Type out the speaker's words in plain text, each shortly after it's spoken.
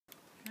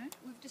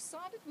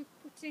decided we're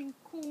putting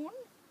corn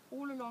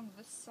all along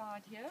this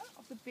side here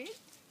of the bed.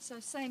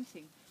 So same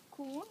thing.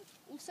 Corn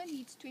also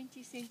needs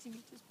 20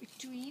 centimeters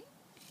between.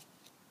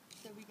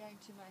 So we're going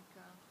to make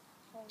a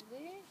hole there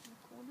in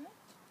the corner.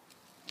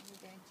 And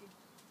we're going to,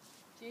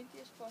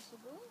 gently as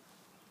possible,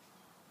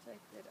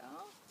 take that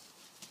out.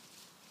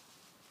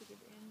 Put it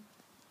in.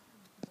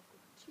 I've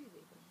got two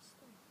there, but I'm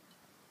still.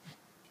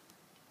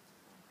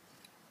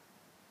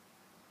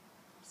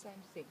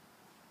 Same thing.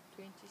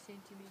 20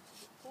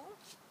 centimeters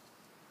apart.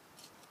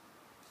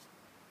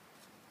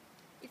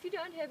 If you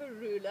don't have a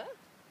ruler,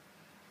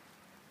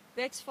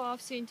 that's 5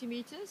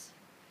 centimeters,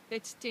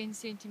 that's 10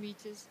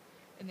 centimeters,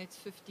 and that's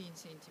 15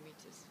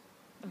 centimeters.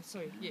 Oh,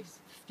 sorry, yes,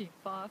 15,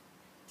 5,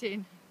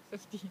 10,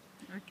 15.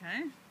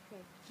 Okay.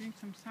 Doing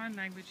some sign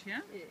language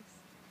here. Yes.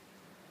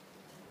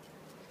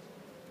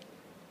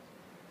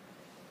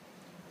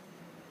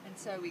 And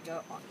so we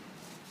go on.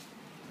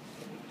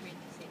 20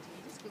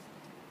 centimeters, because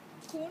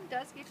corn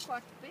does get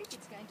quite big.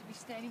 It's going to be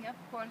standing up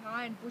quite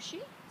high and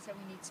bushy, so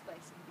we need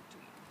space in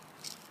between.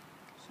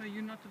 So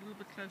you're not a little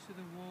bit close to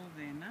the wall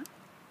there, no?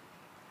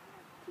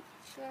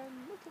 It's a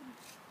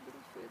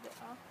little further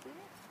out there.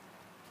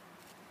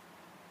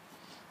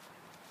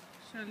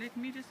 So let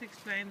me just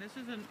explain. This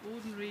is an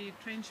ordinary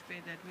trench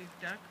bed that we've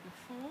dug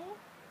before,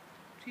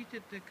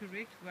 treated the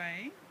correct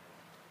way,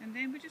 and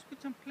then we just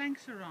put some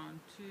planks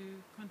around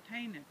to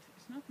contain it.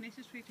 It's not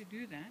necessary to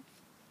do that,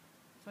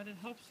 but it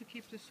helps to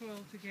keep the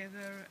soil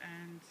together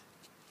and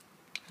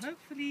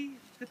hopefully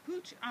the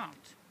pooch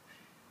out,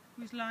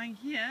 who's lying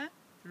here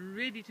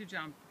ready to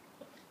jump.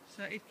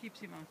 So it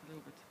keeps him out a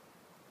little bit.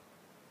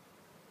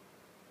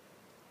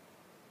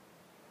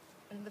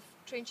 And the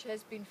trench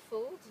has been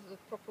filled the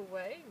proper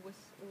way with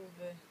all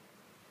the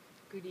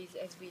goodies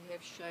as we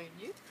have shown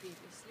you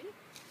previously.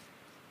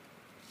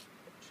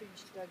 The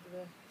trench dug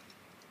the...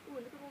 Oh,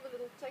 look at all the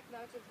little... Take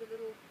note of the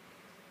little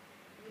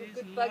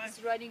good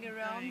bugs running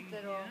around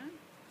that are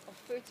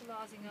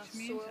fertilizing our soil.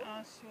 Which means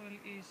our soil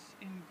is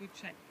in good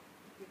shape.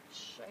 Good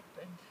shape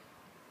and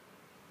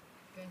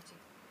going to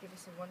give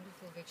us a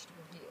wonderful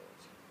vegetable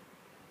yield.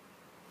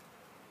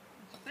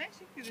 It's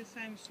basically the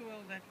same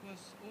soil that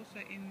was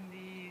also in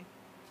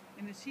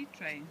the seed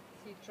tray.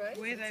 Seed tray.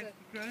 Where they've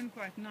grown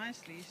quite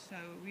nicely, so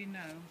we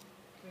know.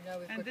 We know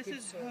we've and got this good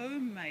is soil.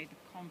 Homemade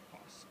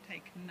compost.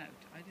 Take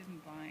note. I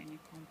didn't buy any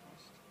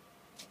compost.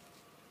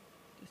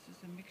 This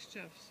is a mixture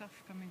of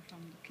stuff coming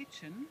from the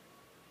kitchen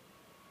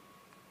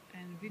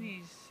and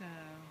Vinny's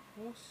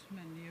horse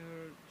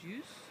manure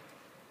juice,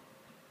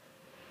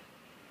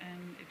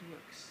 and it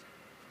works.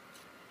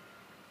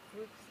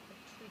 Works a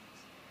treat.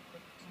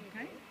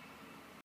 Okay.